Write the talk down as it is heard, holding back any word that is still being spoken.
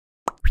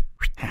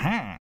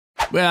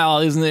Well,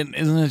 isn't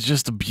it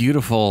just a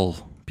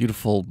beautiful,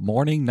 beautiful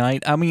morning,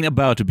 night? I mean,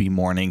 about to be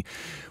morning.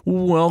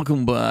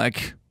 Welcome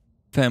back,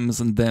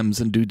 femmes and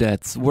thems and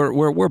dudettes.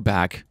 We're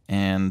back,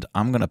 and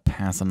I'm gonna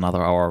pass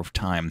another hour of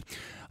time,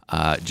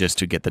 just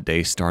to get the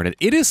day started.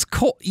 It is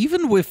cold,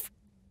 even with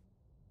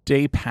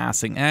day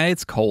passing.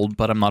 It's cold,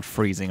 but I'm not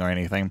freezing or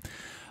anything.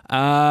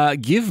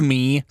 Give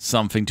me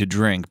something to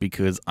drink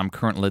because I'm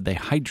currently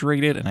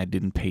dehydrated and I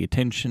didn't pay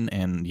attention,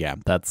 and yeah,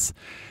 that's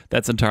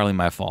entirely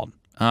my fault.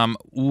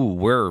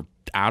 We're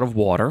out of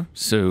water,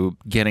 so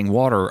getting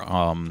water,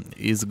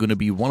 is gonna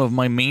be one of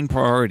my main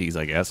priorities,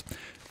 I guess.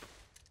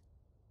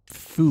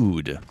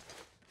 Food.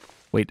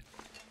 Wait,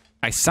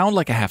 I sound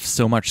like I have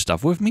so much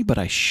stuff with me, but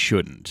I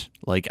shouldn't.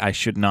 Like, I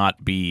should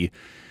not be...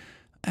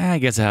 I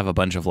guess I have a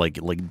bunch of, like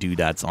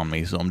doodads on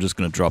me, so I'm just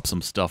gonna drop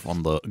some stuff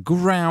on the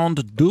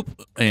ground.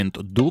 Doop,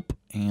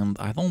 and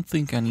I don't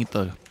think I need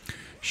the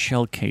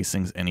shell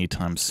casings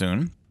anytime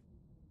soon.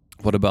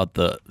 What about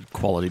the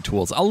quality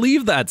tools? I'll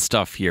leave that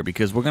stuff here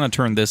because we're going to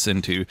turn this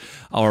into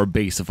our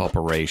base of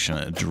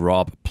operation.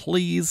 Drop,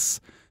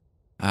 please.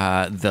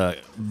 The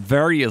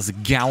various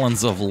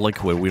gallons of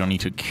liquid, we don't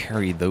need to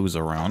carry those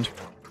around.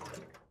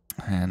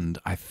 And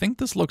I think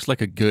this looks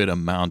like a good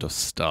amount of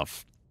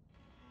stuff.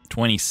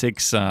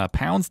 26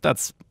 pounds,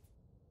 that's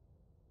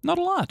not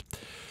a lot.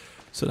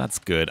 So that's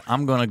good.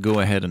 I'm going to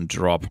go ahead and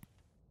drop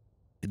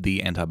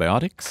the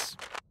antibiotics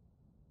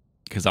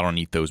because I don't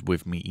need those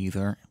with me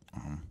either.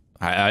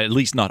 At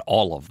least not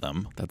all of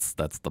them. That's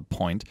the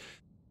point.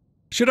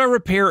 Should I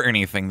repair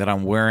anything that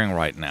I'm wearing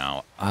right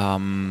now?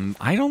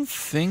 I don't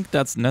think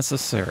that's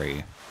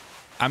necessary.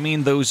 I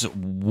mean, those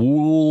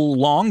wool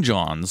long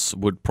johns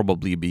would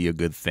probably be a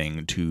good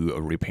thing to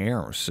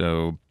repair.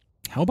 So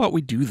how about we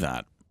do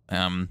that?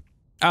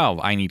 Oh,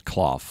 I need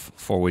cloth,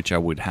 for which I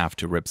would have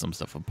to rip some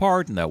stuff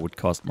apart, and that would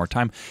cost more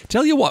time.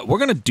 Tell you what, we're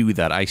going to do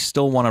that. I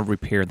still want to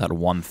repair that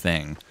one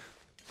thing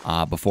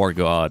before I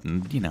go out.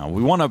 And, you know,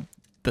 we want to...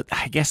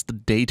 I guess the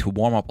day to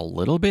warm up a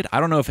little bit.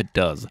 I don't know if it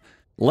does.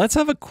 Let's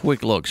have a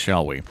quick look,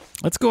 shall we?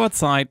 Let's go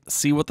outside,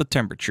 see what the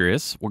temperature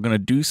is. We're going to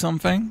do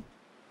something.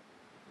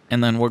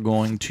 And then we're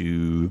going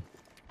to...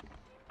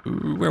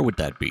 Where would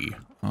that be?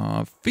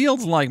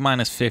 Feels like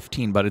minus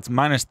 15, but it's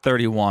minus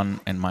 31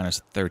 and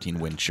minus 13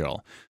 wind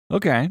chill.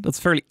 Okay, that's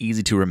fairly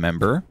easy to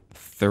remember.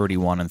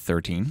 31 and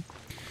 13.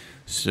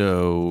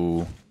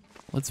 So...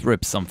 let's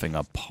rip something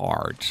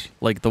apart.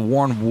 Like the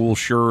worn wool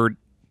shirt.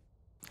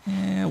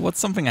 What's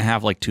something I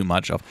have like too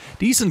much of?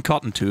 Decent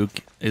cotton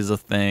toque is a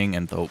thing,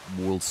 and the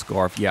wool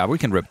scarf. Yeah, we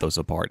can rip those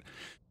apart.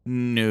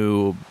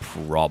 No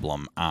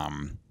problem.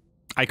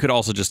 I could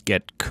also just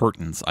get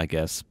curtains, I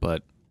guess,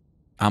 but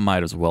I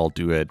might as well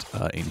do it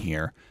in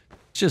here.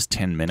 It's just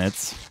 10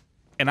 minutes.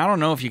 And I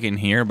don't know if you can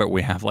hear, but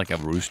we have like a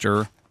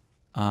rooster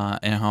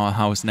in our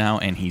house now,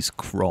 and he's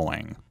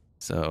crowing.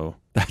 So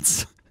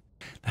that's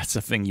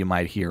a thing you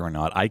might hear or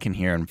not. I can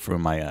hear him through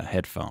my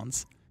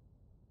headphones.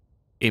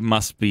 It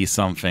must be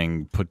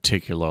something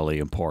particularly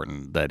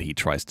important that he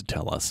tries to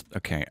tell us.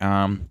 Okay,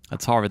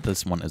 let's harvest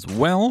this one as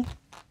well.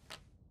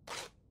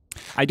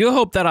 I do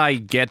hope that I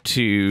get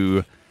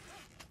to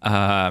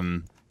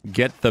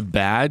get the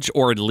badge,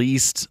 or at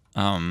least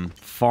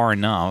far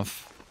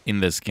enough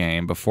in this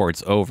game before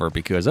it's over,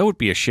 because that would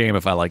be a shame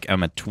if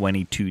I'm at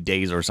 22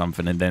 days or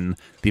something, and then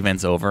the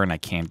event's over and I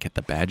can't get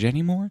the badge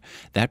anymore.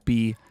 That'd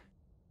be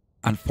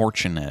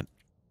unfortunate.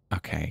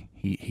 Okay,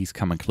 he's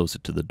coming closer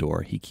to the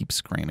door. He keeps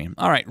screaming.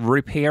 All right,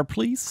 repair,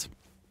 please.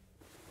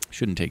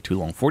 Shouldn't take too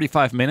long.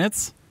 45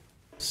 minutes.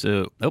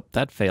 So, oh,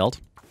 that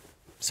failed.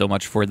 So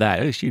much for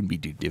that. It shouldn't be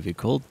too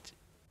difficult,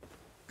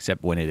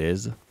 except when it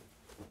is.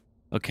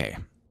 Okay.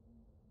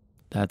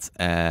 That's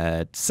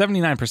at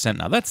 79%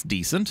 now. That's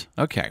decent.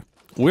 Okay.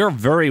 We're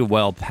very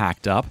well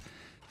packed up.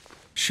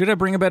 Should I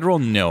bring a bedroll?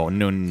 No,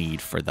 no need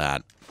for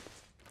that.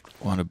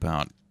 What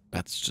about...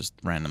 that's just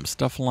random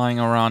stuff lying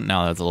around.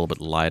 Now that's a little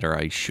bit lighter.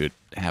 I should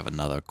have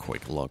another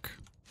quick look.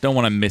 Don't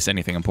want to miss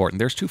anything important.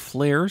 There's 2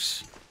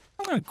 flares.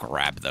 I'm going to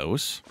grab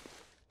those.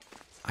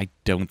 I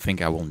don't think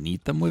I will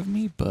need them with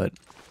me, but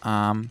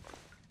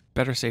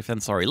better safe than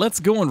sorry. Let's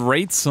go and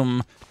raid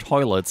some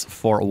toilets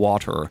for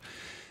water.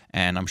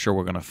 And I'm sure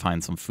we're going to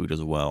find some food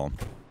as well.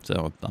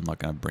 So I'm not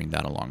going to bring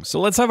that along. So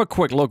let's have a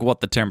quick look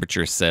what the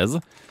temperature says.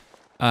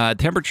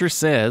 Temperature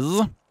says...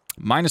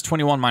 minus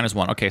 21, minus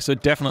 1. Okay, so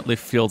it definitely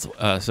feels...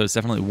 so it's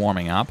definitely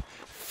warming up.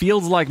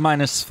 Feels like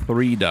minus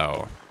 3,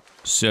 though.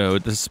 So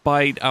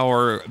despite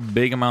our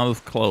big amount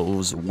of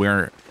clothes,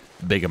 we're...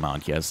 big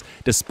amount, yes.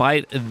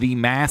 Despite the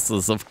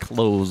masses of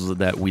clothes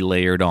that we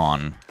layered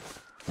on,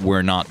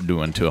 we're not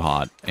doing too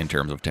hot in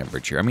terms of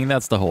temperature. I mean,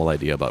 that's the whole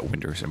idea about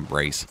winter's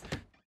embrace.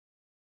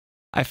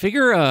 I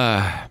figure,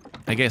 I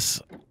guess,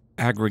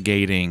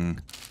 aggregating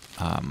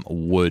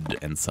wood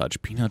and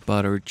such. Peanut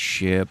butter,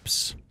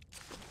 chips...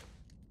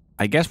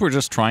 I guess we're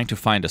just trying to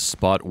find a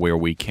spot where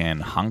we can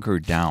hunker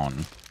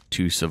down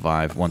to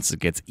survive once it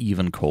gets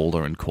even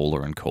colder and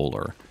colder and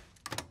colder.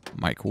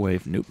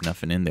 Microwave, nope,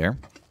 nothing in there.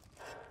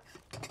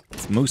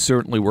 It's most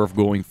certainly worth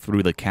going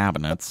through the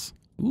cabinets.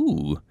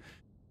 Ooh,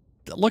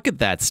 look at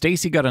that.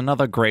 Stacy got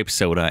another grape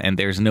soda, and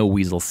there's no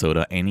weasel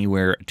soda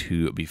anywhere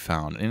to be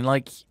found. And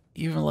like,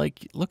 even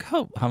like, look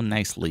how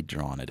nicely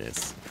drawn it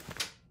is.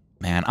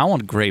 Man, I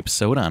want grape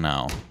soda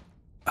now.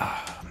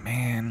 Oh,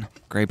 man.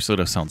 Grape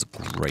soda sounds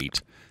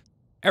great.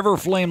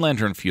 Everflame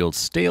Lantern Fuel,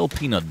 stale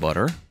peanut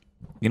butter.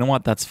 You know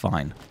what? That's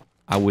fine.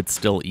 I would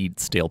still eat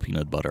stale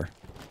peanut butter.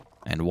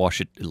 And wash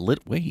it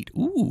wait.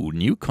 Ooh,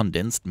 new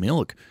condensed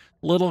milk.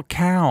 Little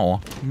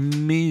cow.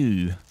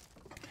 Moo.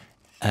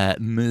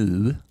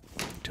 Moo.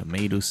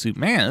 Tomato soup.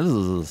 Man, this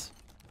is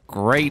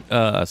great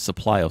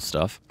supply of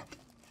stuff.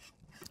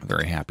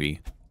 Very happy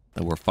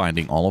that we're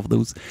finding all of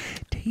those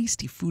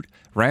tasty food.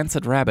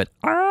 Rancid rabbit.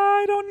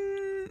 I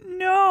don't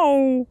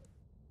know.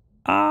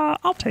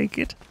 I'll take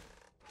it.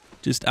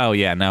 Just, oh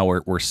yeah, now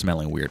we're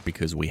smelling weird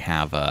because we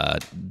have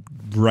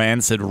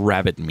rancid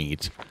rabbit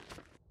meat.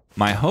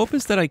 My hope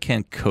is that I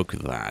can cook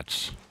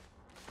that.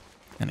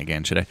 And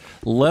again, should I?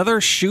 Leather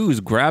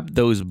shoes, grab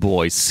those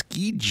boys.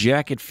 Ski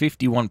jacket,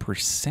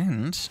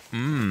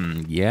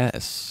 51%.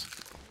 Yes.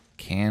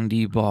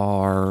 Candy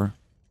bar.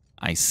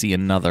 I see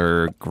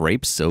another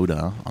grape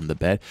soda on the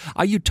bed.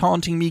 Are you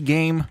taunting me,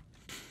 game?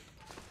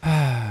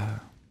 I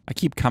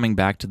keep coming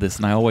back to this,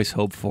 and I always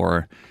hope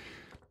for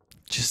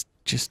just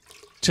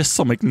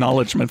some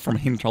acknowledgement from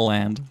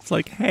Hinterland. It's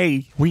like,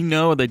 hey, we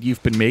know that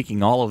you've been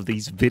making all of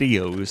these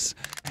videos,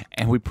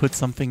 and we put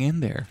something in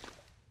there.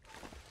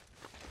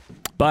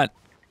 But,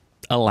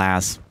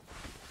 alas,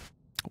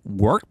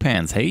 work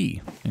pants,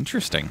 hey,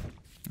 interesting.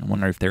 I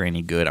wonder if they're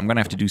any good. I'm going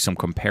to have to do some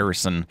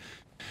comparison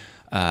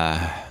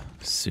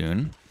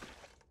soon.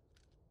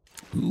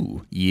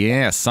 Ooh,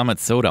 yeah, Summit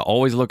Soda.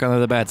 Always look under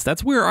the beds.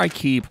 That's where I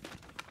keep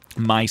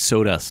my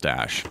soda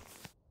stash.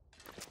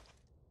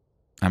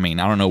 I mean,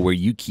 I don't know where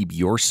you keep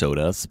your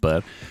sodas,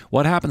 but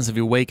what happens if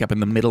you wake up in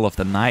the middle of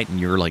the night and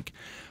you're, like,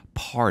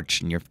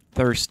 parched and you're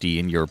thirsty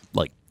and your,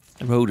 like,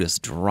 throat is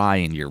dry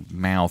and your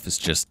mouth is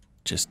just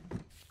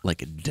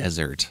like a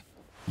desert?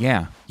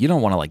 Yeah, you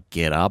don't want to, like,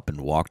 get up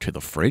and walk to the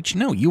fridge.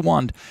 No, you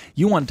want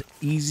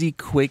easy,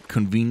 quick,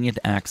 convenient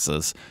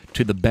access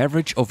to the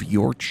beverage of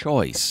your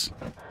choice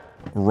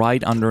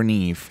right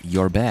underneath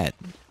your bed.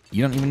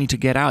 You don't even need to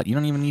get out. You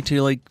don't even need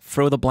to, like,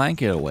 throw the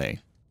blanket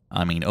away.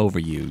 I mean, over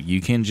you.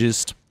 You can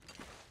just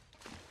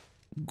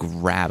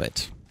grab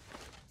it,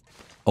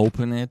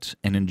 open it,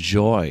 and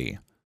enjoy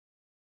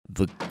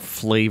the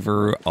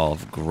flavor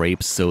of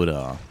grape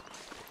soda.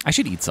 I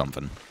should eat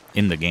something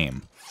in the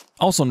game.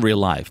 Also in real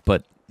life,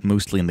 but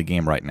mostly in the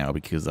game right now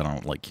because I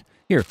don't like...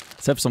 Here,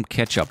 let's have some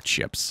ketchup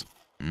chips.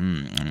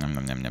 Nom, nom,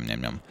 nom, nom,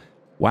 nom, nom.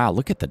 Wow,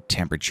 look at the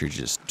temperature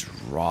just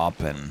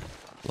dropping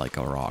like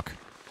a rock.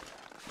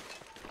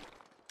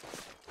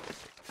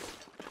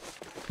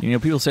 You know,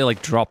 people say,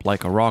 like, drop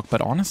like a rock, but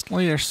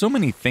honestly, there's so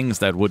many things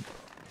that would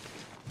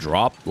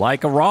drop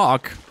like a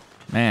rock.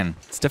 Man,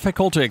 it's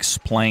difficult to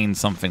explain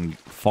something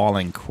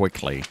falling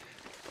quickly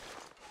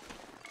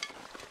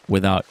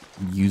without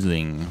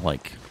using,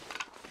 like,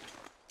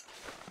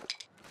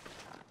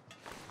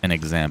 an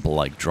example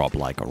like drop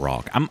like a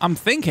rock. I'm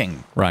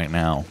thinking right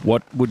now,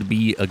 what would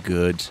be a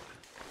good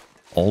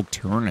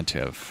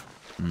alternative?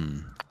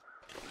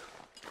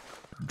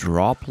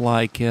 Drop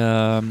like,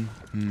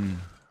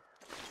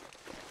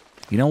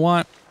 You know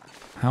what?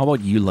 How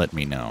about you let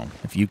me know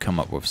if you come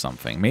up with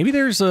something? Maybe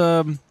there's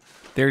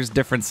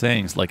different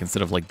sayings, like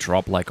instead of like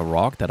drop like a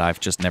rock that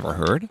I've just never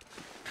heard.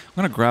 I'm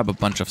gonna grab a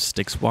bunch of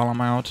sticks while I'm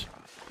out.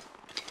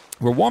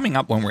 We're warming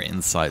up when we're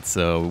inside,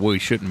 so we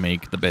should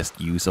make the best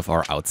use of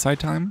our outside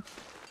time.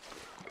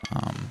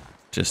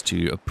 Just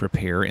to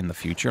prepare in the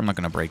future. I'm not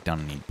gonna break down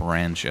any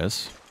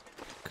branches,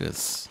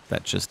 because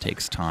that just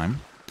takes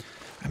time.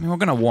 I mean, we're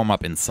gonna warm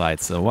up inside,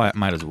 so I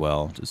might as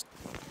well just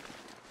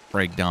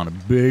break down a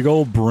big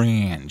old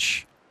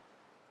branch.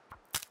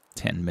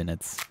 10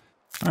 minutes.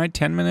 Alright,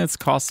 10 minutes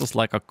costs us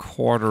like a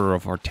quarter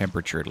of our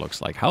temperature, it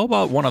looks like. How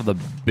about one of the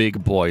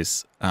big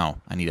boys? Oh,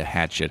 I need a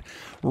hatchet.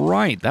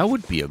 Right, that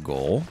would be a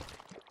goal.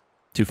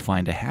 To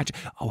find a hatchet.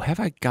 Oh, have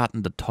I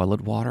gotten the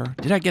toilet water?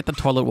 Did I get the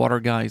toilet water,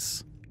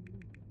 guys?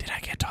 Did I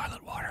get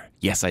toilet water?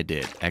 Yes, I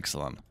did.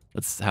 Excellent.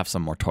 Let's have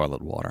some more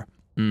toilet water.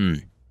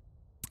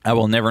 I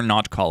will never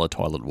not call it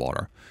toilet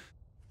water.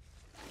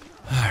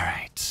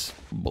 Alright.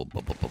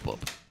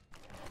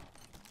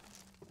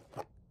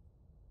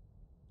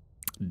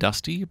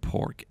 Dusty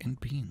pork and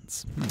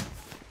beans.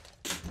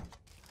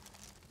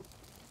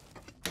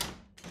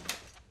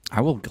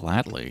 I will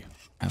gladly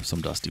have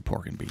some dusty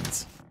pork and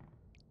beans.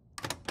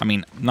 I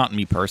mean, not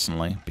me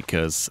personally,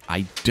 because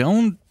I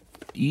don't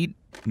eat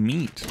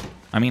meat.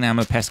 I mean, I'm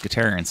a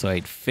pescatarian, so I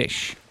eat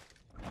fish.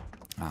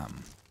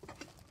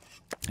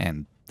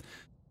 And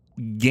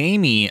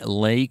gamey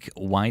lake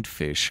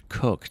whitefish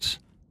cooked.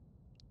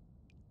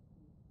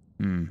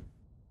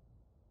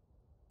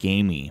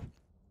 Gamey.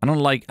 I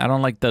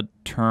don't like the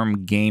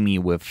term gamey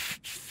with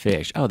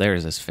fish. Oh,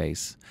 there's his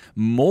face.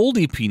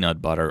 Moldy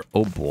peanut butter.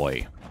 Oh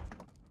boy.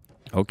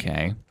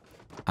 Okay.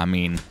 I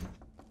mean,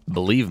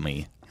 believe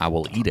me, I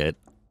will eat it.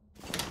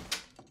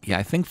 Yeah,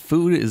 I think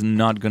food is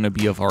not going to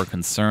be of our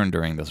concern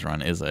during this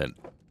run, is it?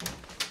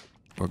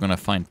 We're gonna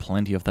find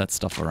plenty of that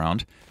stuff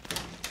around.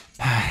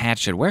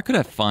 Hatchet. Where could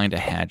I find a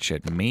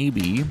hatchet?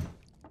 Maybe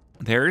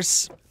there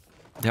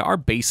are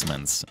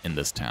basements in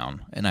this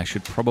town, and I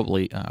should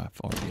probably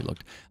I've already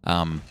looked.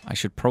 I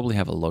should probably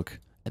have a look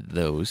at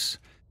those.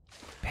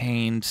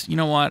 Paint. You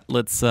know what?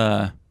 Let's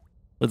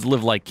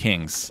live like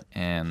kings.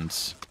 And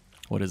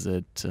what is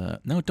it?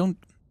 No, don't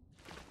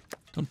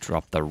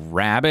drop the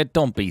rabbit.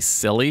 Don't be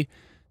silly.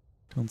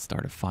 Don't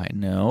start a fight.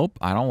 Nope,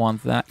 I don't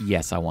want that.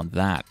 Yes, I want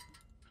that.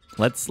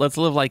 Let's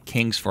live like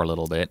kings for a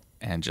little bit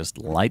and just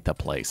light the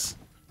place.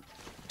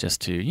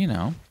 Just to, you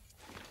know,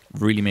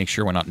 really make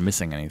sure we're not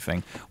missing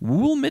anything.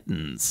 Wool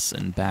mittens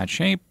in bad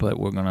shape, but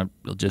we'll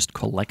just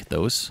collect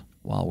those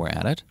while we're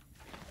at it.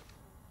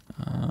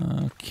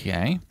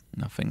 Okay,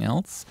 nothing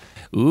else.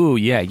 Ooh,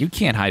 yeah, you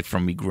can't hide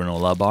from me,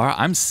 granola bar.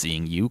 I'm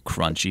seeing you.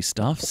 Crunchy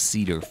stuff.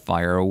 Cedar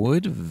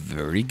firewood.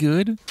 Very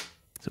good.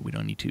 So we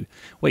don't need to...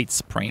 Wait,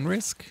 sprain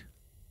risk?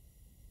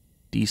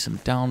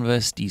 Decent down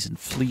vest, decent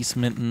fleece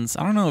mittens.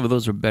 I don't know if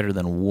those are better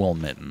than wool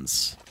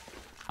mittens.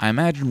 I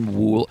imagine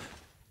wool...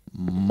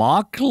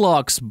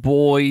 Mukluks,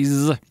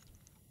 boys.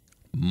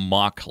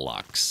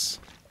 Mukluks.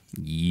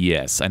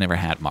 Yes, I never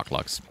had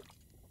Mukluks.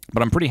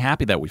 But I'm pretty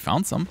happy that we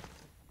found some.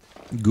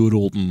 Good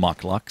old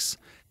Mukluks.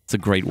 It's a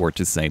great word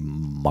to say,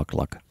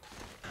 Mukluk.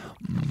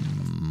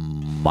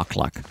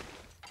 Mukluk.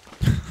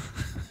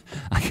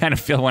 I kind of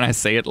feel when I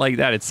say it like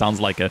that, it sounds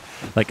like a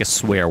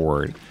swear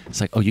word.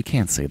 It's like, oh, you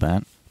can't say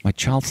that. My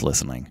child's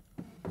listening.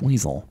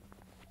 Weasel.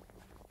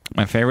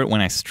 My favorite when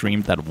I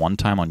streamed that one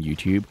time on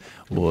YouTube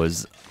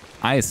was,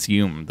 I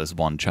assume this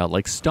one child,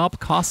 like,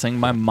 stop cussing,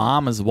 my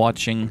mom is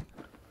watching.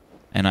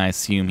 And I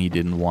assume he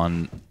didn't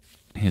want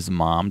his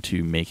mom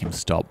to make him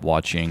stop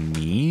watching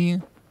me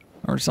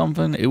or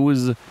something. It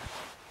was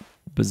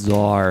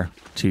bizarre,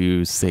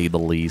 to say the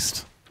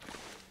least.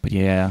 But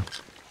yeah,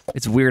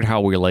 it's weird how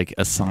we, like,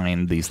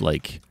 assign these,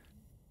 like,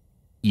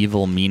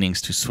 evil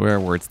meanings to swear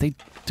words. They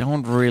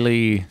don't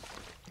really,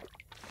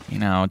 you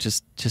know,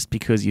 just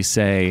because you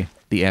say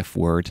the F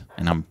word,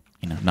 and I'm,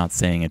 you know, not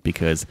saying it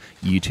because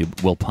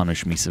YouTube will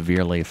punish me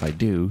severely if I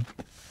do,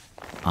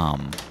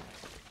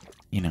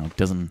 you know,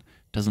 doesn't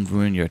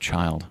ruin your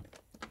child.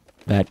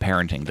 Bad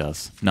parenting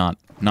does.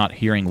 Not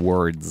hearing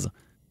words,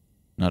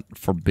 not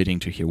forbidding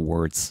to hear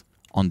words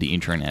on the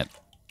internet.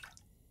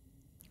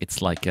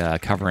 It's like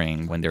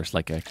covering when there's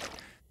like a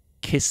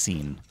kiss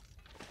scene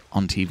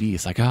on TV.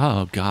 It's like,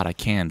 oh God, I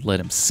can't let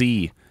him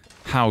see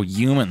how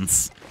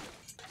humans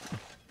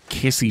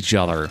kiss each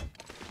other.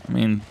 I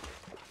mean,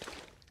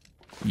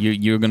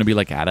 you're gonna be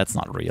like, ah, that's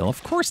not real.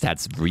 Of course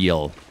that's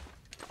real.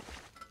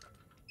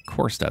 Of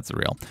course that's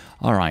real.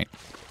 All right.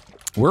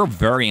 We're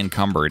very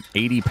encumbered,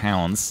 80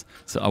 pounds.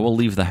 So I will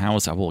leave the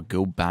house. I will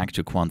go back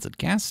to Quonset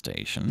gas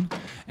station,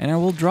 and I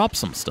will drop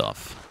some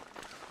stuff.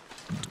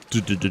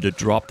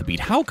 Drop the beat.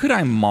 How could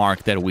I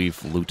mark that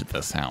we've looted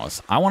this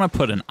house? I want to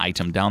put an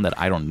item down that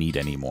I don't need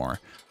anymore.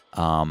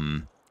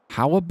 How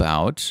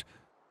about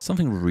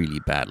something really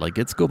bad? Like,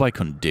 let's go by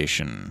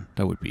condition.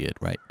 That would be it,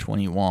 right?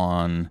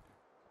 21.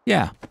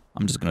 Yeah,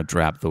 I'm just going to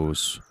drop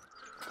those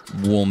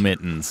wool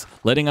mittens,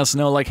 letting us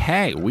know, like,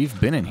 hey, we've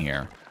been in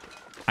here.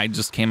 I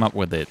just came up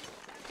with it.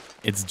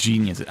 It's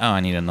genius. Oh, I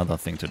need another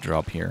thing to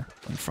drop here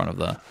in front of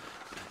the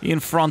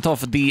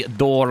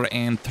door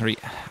entry.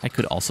 I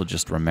could also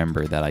just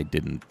remember that I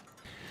didn't.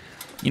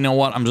 You know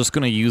what? I'm just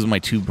going to use my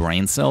 2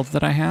 brain cells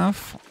that I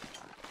have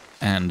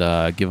and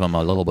give them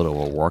a little bit of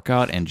a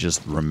workout and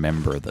just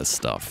remember this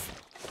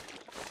stuff.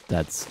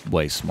 That's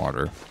way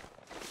smarter.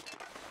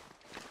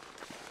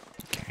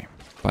 Okay.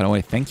 By the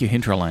way, thank you,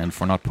 Hinterland,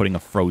 for not putting a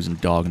frozen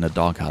dog in a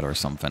dog hut or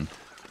something.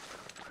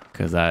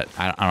 Because I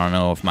don't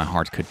know if my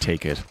heart could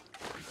take it.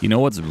 You know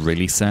what's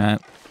really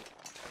sad?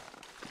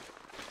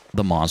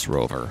 The Mars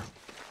rover.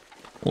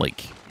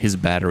 Like, his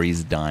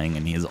battery's dying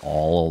and he's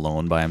all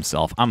alone by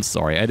himself. I'm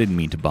sorry, I didn't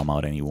mean to bum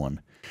out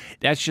anyone.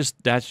 That's just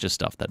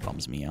stuff that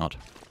bums me out.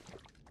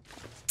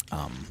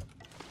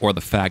 Or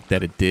the fact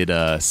that it did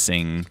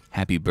sing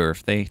happy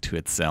birthday to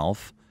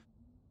itself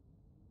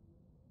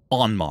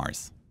on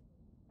Mars.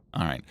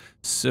 Alright,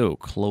 so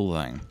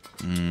clothing.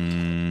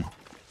 I'm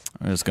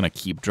just gonna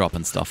keep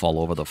dropping stuff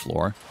all over the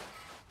floor.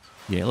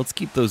 Yeah, let's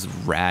keep those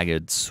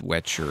ragged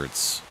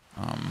sweatshirts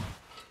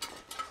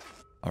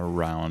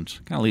around.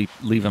 Kind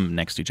of leave them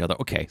next to each other.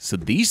 Okay, so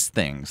these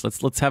things, let's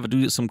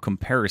do some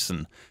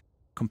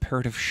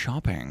comparative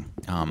shopping.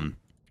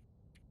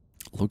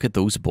 Look at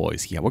those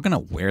boys. Yeah, we're gonna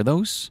wear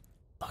those.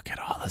 Look at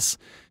all this.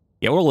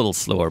 Yeah, we're a little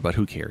slower, but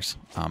who cares?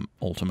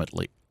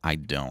 Ultimately, I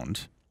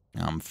don't.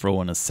 Throw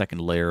in a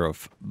second layer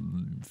of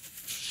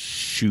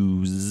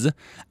shoes,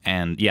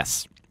 and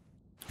yes,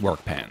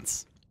 work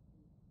pants.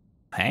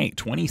 Hey,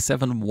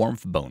 27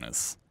 warmth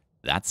bonus.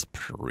 That's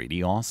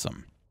pretty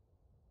awesome.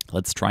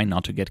 Let's try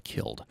not to get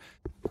killed.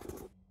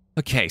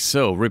 Okay,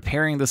 so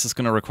repairing this is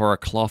going to require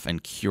cloth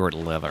and cured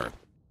leather.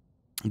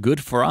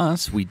 Good for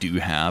us, we do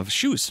have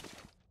shoes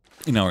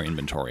in our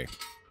inventory.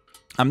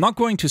 I'm not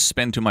going to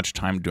spend too much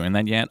time doing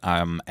that yet.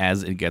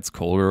 As it gets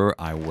colder,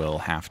 I will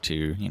have to,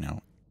 you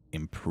know,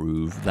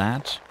 improve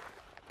that.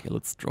 Okay,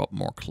 let's drop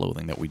more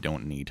clothing that we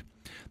don't need.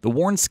 The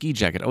worn ski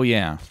jacket. Oh,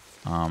 yeah.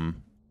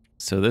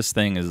 So this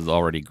thing is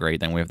already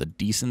great. Then we have the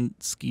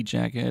decent ski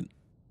jacket.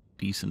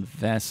 Decent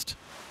vest.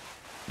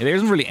 Yeah, there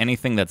isn't really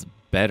anything that's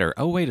better.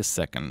 Oh, wait a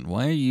second.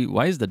 Why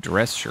is the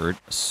dress shirt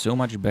so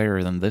much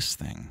better than this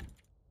thing?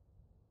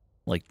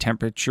 Like,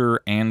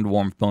 temperature and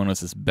warmth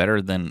bonus is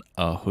better than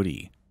a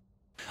hoodie.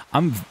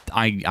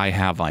 I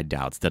have my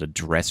doubts that a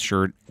dress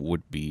shirt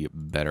would be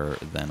better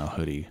than a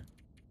hoodie.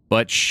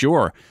 But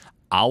sure,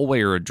 I'll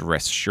wear a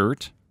dress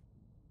shirt.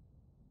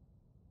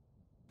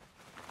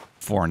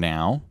 For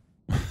now.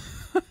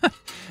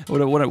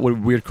 What a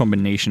weird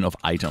combination of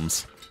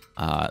items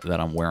that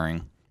I'm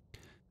wearing.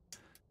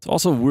 It's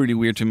also really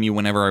weird to me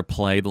whenever I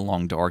play The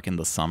Long Dark in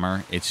the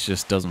summer. It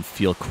just doesn't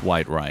feel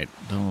quite right.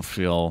 Doesn't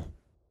feel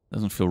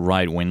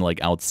right when,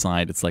 like,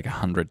 outside it's like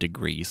 100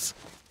 degrees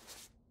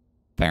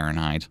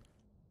Fahrenheit.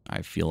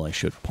 I feel I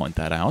should point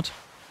that out.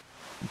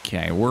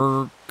 Okay,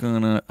 we're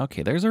gonna...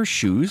 Okay, there's our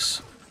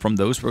shoes. From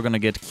those, we're gonna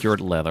get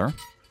cured leather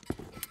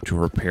to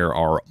repair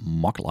our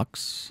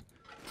Mukluks.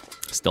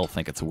 Still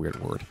think it's a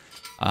weird word.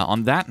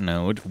 On that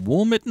note,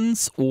 wool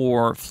mittens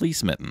or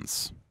fleece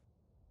mittens?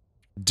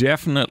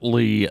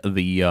 Definitely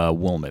the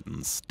wool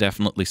mittens.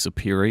 Definitely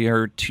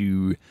superior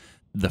to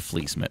the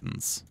fleece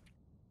mittens.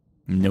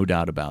 No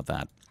doubt about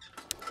that.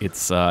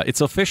 It's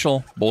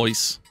official,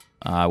 boys.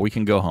 We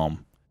can go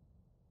home.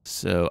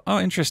 So, oh,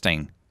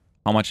 interesting.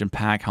 How much in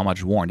pack, how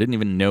much worn. Didn't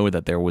even know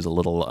that there was a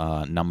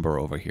little number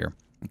over here.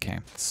 Okay,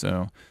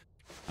 so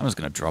I'm just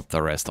going to drop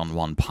the rest on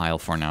one pile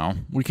for now.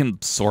 We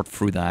can sort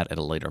through that at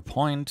a later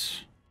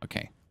point.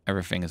 Okay,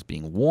 everything is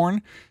being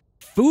worn.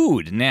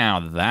 Food, now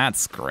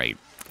that's great.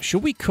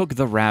 Should we cook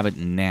the rabbit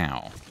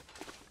now?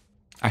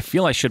 I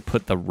feel I should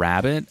put the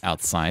rabbit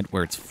outside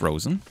where it's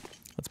frozen.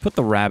 Let's put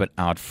the rabbit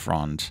out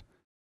front.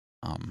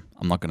 I'm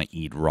not going to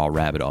eat raw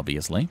rabbit,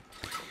 obviously.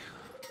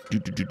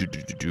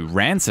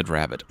 Rancid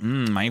rabbit.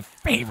 My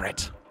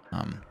favorite.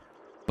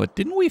 But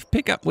didn't we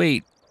pick up...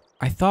 Wait,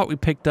 I thought we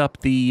picked up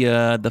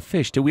the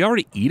fish. Did we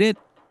already eat it?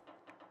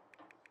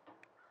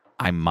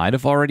 I might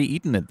have already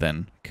eaten it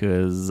then,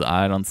 because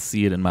I don't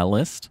see it in my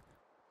list.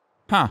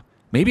 Huh.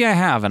 Maybe I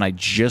have, and I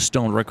just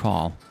don't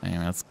recall.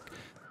 Anyway, let's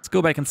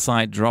go back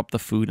inside, drop the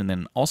food, and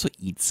then also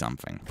eat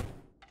something.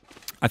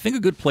 I think a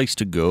good place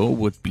to go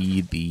would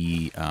be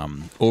the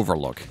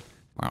Overlook.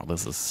 Wow,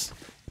 this is...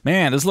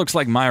 Man, this looks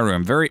like my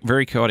room. Very,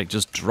 very chaotic.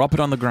 Just drop it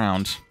on the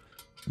ground.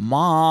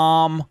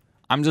 Mom!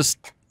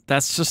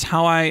 That's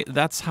how I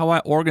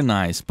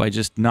organize, by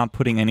just not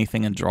putting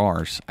anything in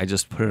drawers. I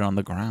just put it on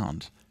the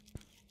ground.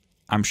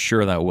 I'm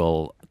sure that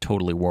will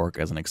totally work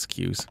as an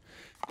excuse.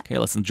 Okay,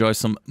 let's enjoy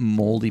some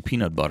moldy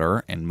peanut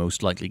butter and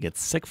most likely get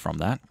sick from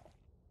that.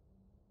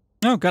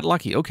 Oh, got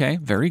lucky. Okay,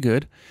 very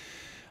good.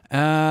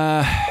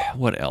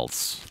 What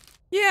else?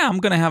 Yeah, I'm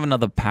gonna have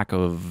another pack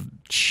of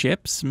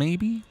chips,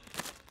 maybe?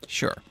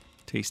 Sure.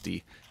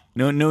 Tasty.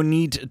 No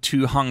need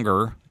to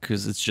hunger,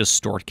 because it's just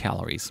stored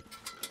calories.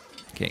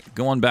 Okay,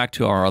 going back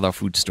to our other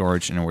food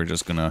storage, and we're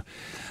just gonna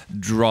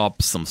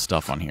drop some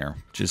stuff on here.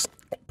 Just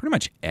pretty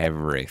much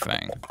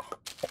everything.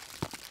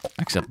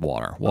 Except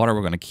water. Water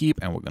we're gonna keep,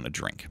 and we're gonna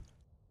drink.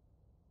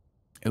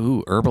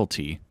 Ooh, herbal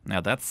tea.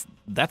 Now that's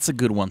a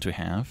good one to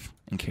have,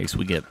 in case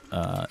we get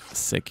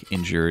sick,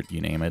 injured,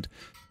 you name it.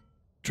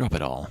 Drop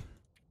it all.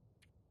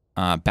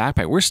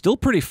 Backpack. We're still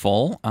pretty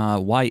full.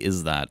 Why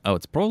is that? Oh,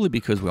 it's probably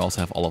because we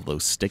also have all of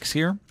those sticks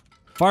here.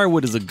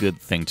 Firewood is a good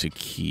thing to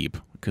keep,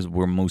 because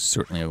we're most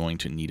certainly going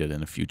to need it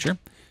in the future.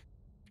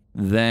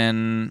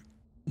 Then,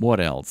 what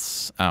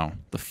else? Oh,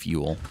 the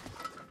fuel.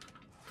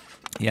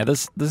 Yeah,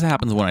 this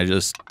happens when I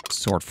just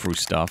sort through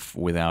stuff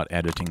without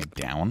editing it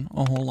down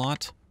a whole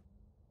lot.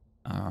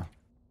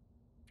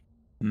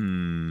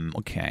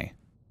 Okay.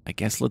 I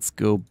guess let's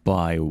go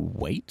by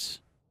weight?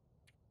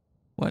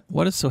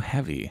 What is so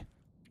heavy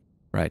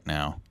right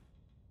now?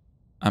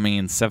 I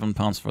mean, 7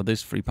 pounds for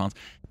this, 3 pounds.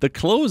 The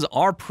clothes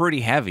are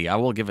pretty heavy, I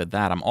will give it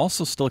that. I'm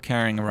also still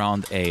carrying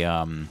around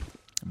a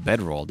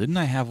bedroll. Didn't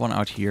I have one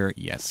out here?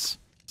 Yes.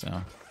 So,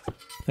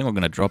 I think we're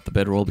going to drop the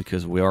bedroll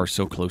because we are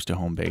so close to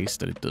home base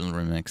that it doesn't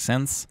really make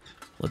sense.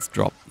 Let's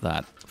drop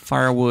that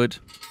firewood.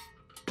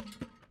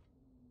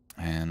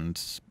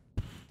 And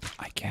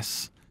I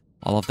guess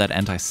all of that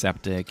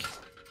antiseptic.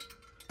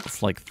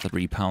 It's like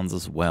 3 pounds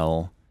as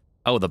well.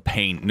 Oh, the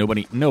paint.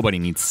 Nobody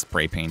needs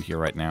spray paint here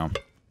right now.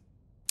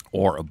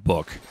 Or a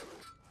book.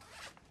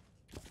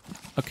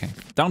 Okay,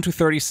 down to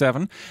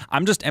 37.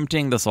 I'm just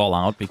emptying this all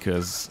out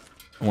because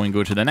when we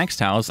go to the next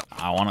house,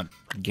 I want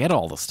to get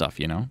all the stuff,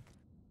 you know?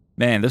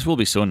 Man, this will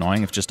be so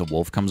annoying if just a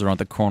wolf comes around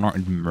the corner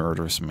and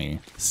murders me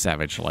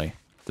savagely.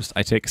 Just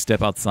I take a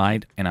step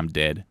outside and I'm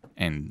dead.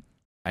 And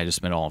I just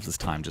spent all of this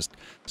time just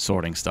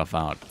sorting stuff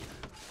out.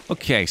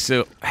 Okay,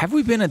 so have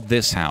we been at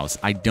this house?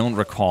 I don't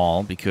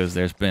recall because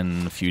there's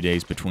been a few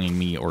days between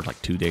me, or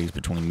like 2 days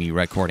between me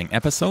recording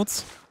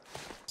episodes.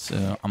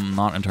 So I'm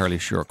not entirely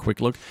sure. Quick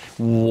look.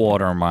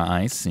 What are my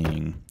eyes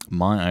seeing?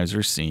 My eyes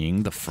are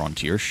seeing the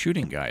Frontier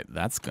Shooting Guide.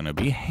 That's going to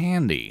be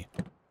handy.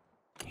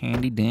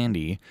 Handy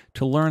dandy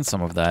to learn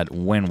some of that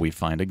when we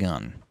find a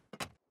gun.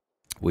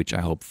 which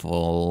I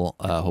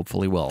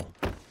hopefully will.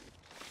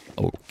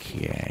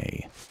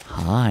 Okay.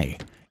 Hi.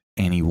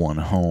 Anyone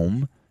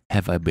home?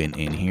 Have I been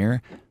in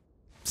here?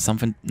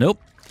 Something? Nope.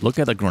 Look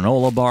at the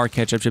granola bar,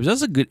 ketchup chips.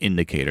 That's a good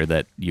indicator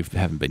that you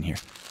haven't been here.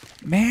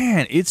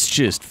 Man, it's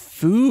just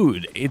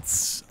food.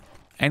 It's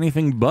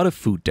anything but a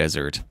food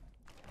desert.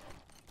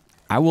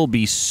 I will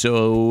be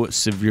so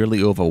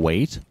severely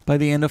overweight by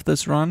the end of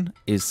this run.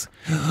 Is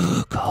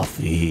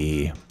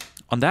coffee.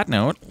 On that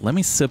note, let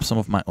me sip some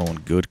of my own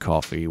good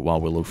coffee while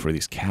we look for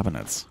these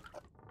cabinets.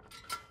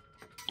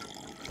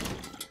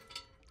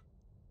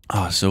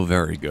 Oh, so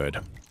very good.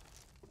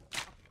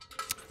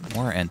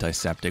 More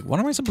antiseptic. What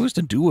am I supposed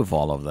to do with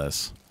all of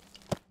this?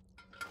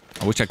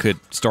 I wish I could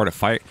start a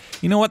fire.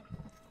 You know what?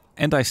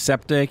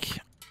 Antiseptic.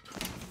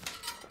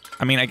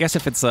 I mean, I guess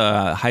if it's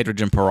a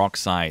hydrogen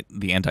peroxide,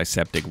 the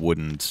antiseptic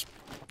wouldn't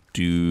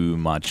do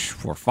much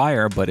for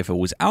fire, but if it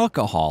was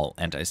alcohol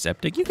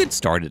antiseptic, you could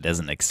start it as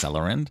an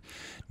accelerant.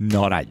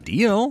 Not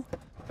ideal,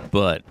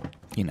 but,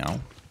 you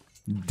know,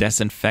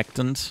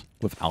 disinfectant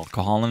with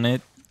alcohol in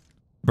it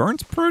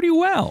burns pretty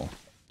well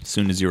as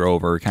soon as you're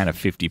over kind of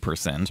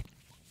 50%.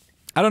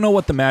 I don't know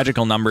what the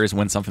magical number is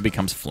when something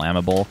becomes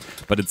flammable,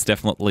 but it's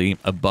definitely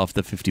above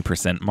the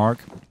 50%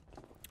 mark.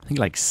 I think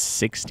like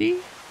 60?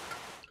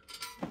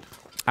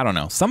 I don't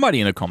know.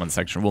 Somebody in the comment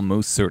section will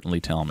most certainly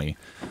tell me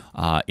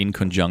in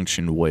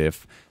conjunction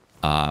with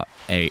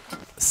a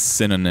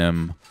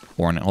synonym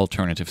or an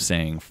alternative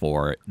saying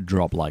for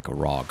drop like a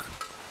rock.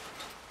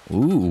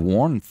 Ooh,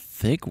 worn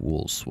thick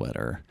wool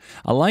sweater.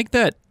 I like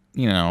that,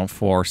 you know,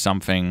 for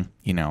something,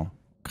 you know,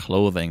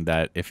 clothing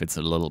that if it's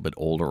a little bit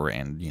older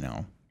and, you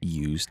know,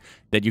 used,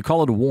 that you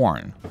call it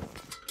worn.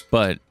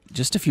 But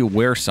just if you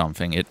wear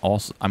something, it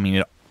also, I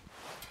mean,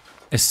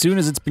 as soon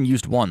as it's been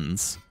used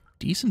once,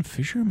 decent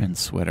fisherman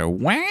sweater,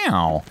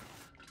 wow.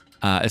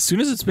 As soon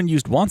as it's been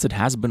used once, it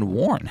has been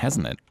worn,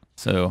 hasn't it?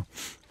 So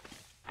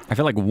I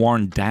feel like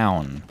worn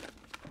down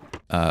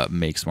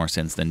makes more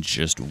sense than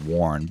just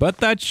worn, but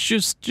that's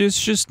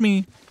just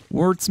me.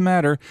 Words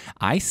matter.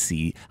 I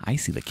see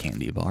the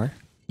candy bar.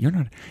 You're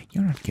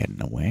not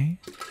getting away.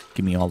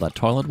 Give me all that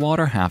toilet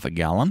water, half a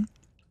gallon.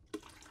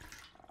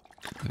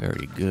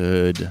 Very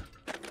good.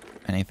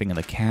 Anything in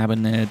the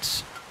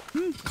cabinet?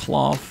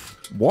 Cloth.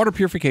 Water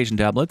purification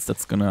tablets.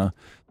 That's gonna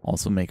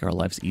also make our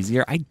lives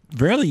easier. I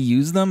rarely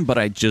use them, but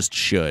I just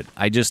should.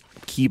 I just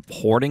keep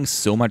hoarding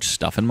so much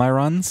stuff in my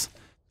runs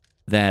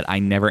that I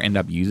never end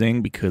up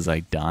using because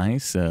I die,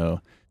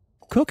 so...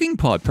 Cooking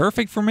pot,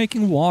 perfect for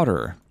making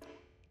water.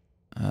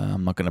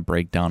 I'm not gonna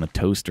break down a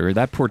toaster.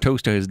 That poor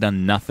toaster has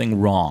done nothing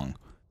wrong.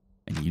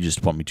 And you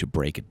just want me to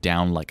break it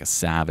down like a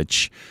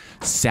savage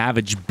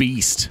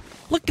beast.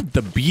 Look at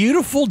the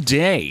beautiful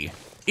day.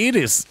 It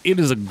is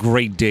a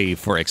great day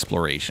for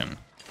exploration.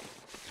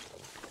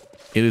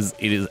 It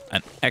is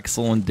an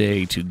excellent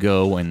day to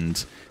go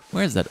and...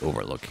 Where's that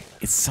overlook?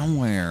 It's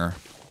somewhere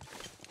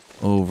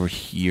over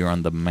here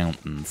on the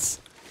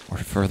mountains. Or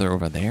further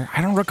over there?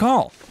 I don't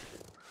recall.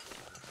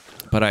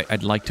 But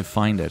I'd like to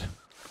find it.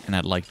 And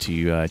I'd like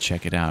to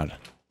check it out.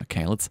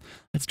 Okay, let's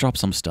drop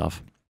some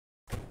stuff.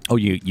 Oh,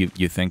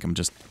 you think I'm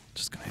just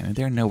gonna end it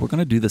there? No, we're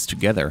gonna do this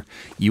together.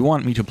 You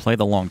want me to play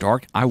the long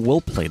dark? I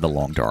will play the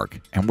long dark.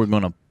 And we're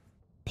gonna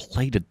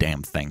play the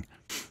damn thing.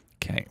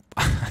 Okay.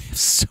 I have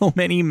so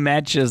many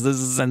matches. This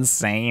is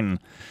insane.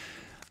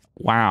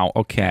 Wow,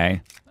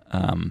 okay.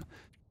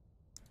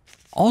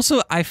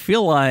 Also, I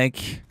feel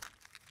like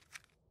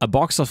a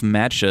box of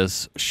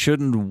matches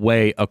shouldn't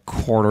weigh a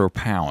quarter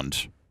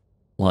pound.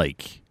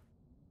 Like,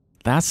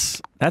 that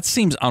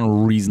seems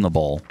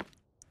unreasonable.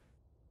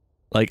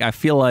 Like, I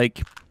feel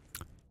like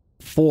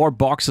 4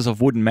 boxes of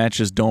wooden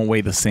matches don't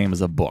weigh the same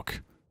as a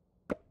book.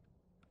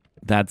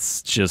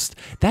 That's just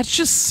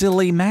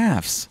silly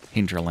maths,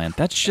 Hinterland.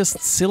 That's just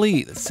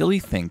silly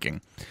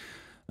thinking.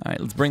 All right,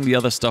 let's bring the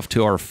other stuff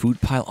to our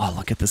food pile. Oh,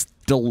 look at this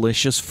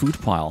delicious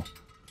food pile.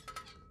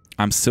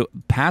 I'm so...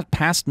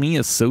 Past me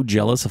is so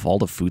jealous of all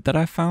the food that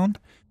I found.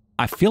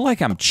 I feel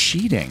like I'm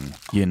cheating,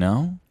 you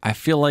know? I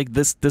feel like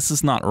this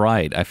is not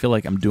right. I feel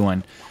like I'm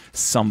doing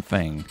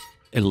something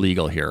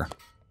illegal here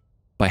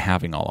by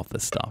having all of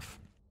this stuff.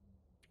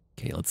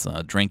 Okay, let's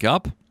drink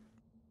up.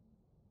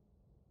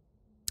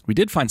 We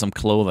did find some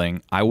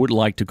clothing. I would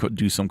like to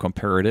do some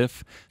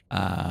comparative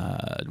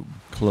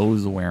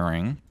clothes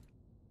wearing.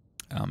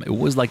 It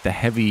was like the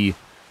heavy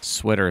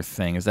sweater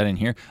thing. Is that in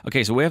here?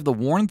 Okay, so we have the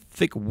worn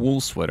thick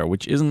wool sweater,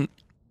 which isn't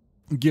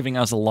giving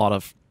us a lot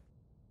of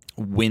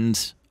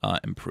wind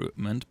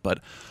improvement, but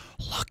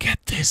look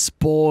at this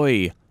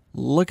boy.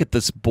 Look at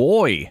this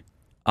boy.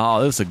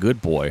 Oh, this is a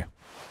good boy.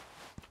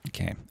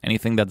 Okay,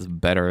 anything that's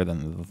better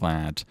than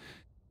that.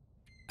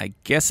 I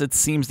guess it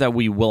seems that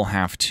we will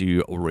have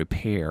to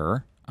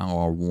repair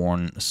our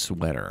worn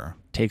sweater.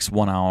 Takes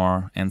 1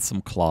 hour and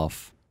some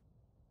cloth.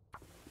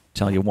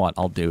 Tell you what,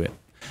 I'll do it.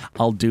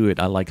 I'll do it.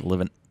 I like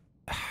living...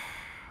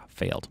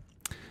 Failed.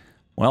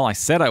 Well, I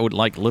said I would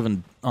like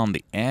living on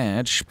the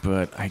edge,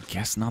 but I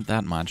guess not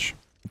that much.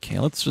 Okay,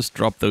 let's just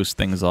drop those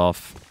things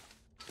off.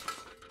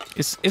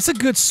 It's a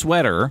good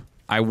sweater.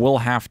 I will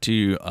have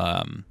to,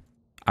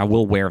 I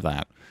will wear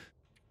that.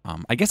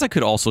 I guess I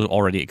could also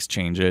already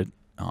exchange it.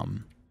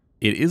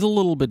 It is a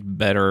little bit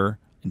better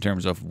in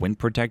terms of wind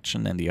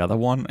protection than the other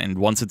one, and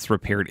once it's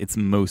repaired, it's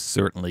most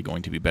certainly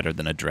going to be better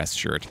than a dress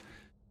shirt.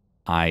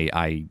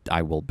 I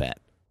will bet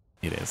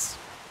it is.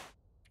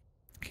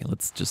 Okay,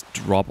 let's just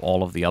drop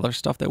all of the other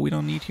stuff that we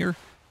don't need here.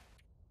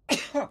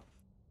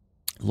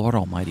 Lord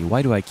almighty,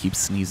 why do I keep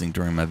sneezing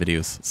during my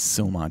videos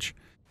so much?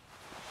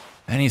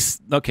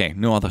 Okay,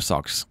 no other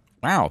socks.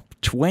 Wow,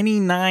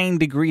 29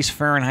 degrees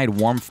Fahrenheit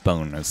warmth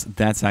bonus.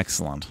 That's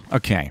excellent.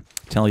 Okay,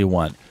 tell you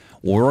what.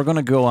 We're going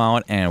to go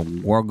out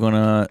and we're going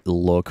to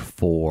look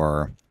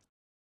for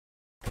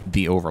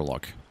the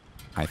Overlook,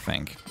 I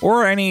think.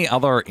 Or any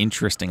other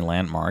interesting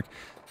landmark.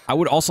 I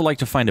would also like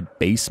to find a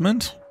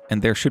basement,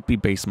 and there should be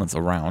basements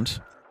around.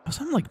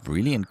 I'm like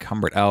really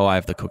encumbered. Oh, I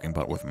have the cooking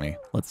pot with me.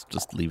 Let's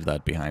just leave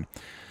that behind.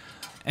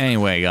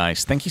 Anyway,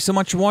 guys, thank you so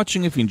much for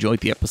watching. If you enjoyed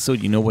the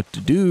episode, you know what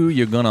to do.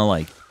 You're going to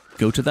like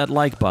go to that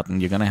like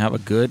button. You're going to have a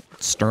good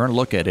stern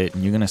look at it,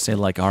 and you're going to say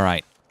like, all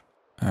right.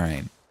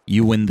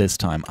 You win this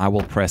time. I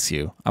will press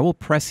you. I will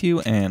press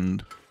you,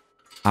 and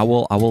I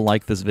will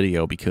like this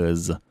video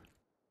because,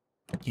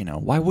 you know,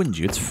 why wouldn't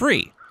you? It's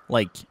free.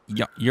 Like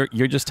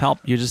you're just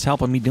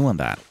helping me doing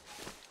that.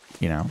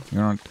 You know,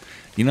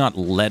 you're not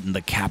letting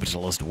the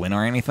capitalist win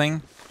or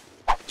anything.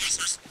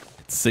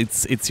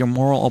 It's your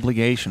moral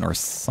obligation or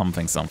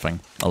something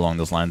along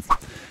those lines.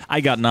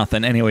 I got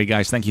nothing. Anyway,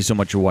 guys, thank you so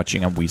much for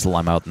watching. I'm Weasel.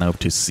 I'm out and I hope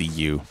to see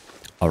you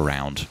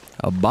around.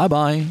 Bye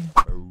bye.